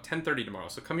be about 10:30 tomorrow.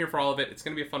 So come here for all of it. It's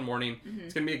gonna be a fun morning. Mm-hmm.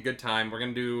 It's gonna be a good time. We're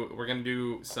gonna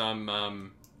do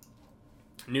some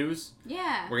news.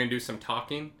 Yeah. We're gonna do some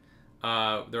talking.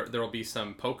 There will be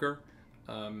some poker.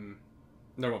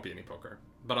 There won't be any poker,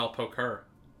 but I'll poke her.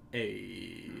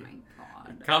 Hey. Oh my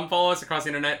god. Come follow us across the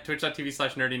internet,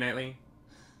 twitch.tv/nerdynightly.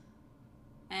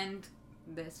 And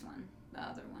this one. The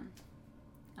other one.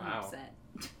 I'm Wow. upset.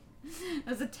 That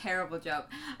was a terrible joke.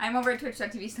 I'm over at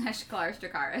twitch.tv/Claris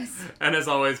Dracaris. And as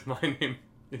always, my name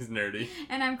is Nerdy.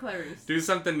 And I'm Clarice. Do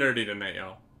something nerdy tonight,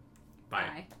 y'all. Bye.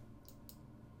 Bye.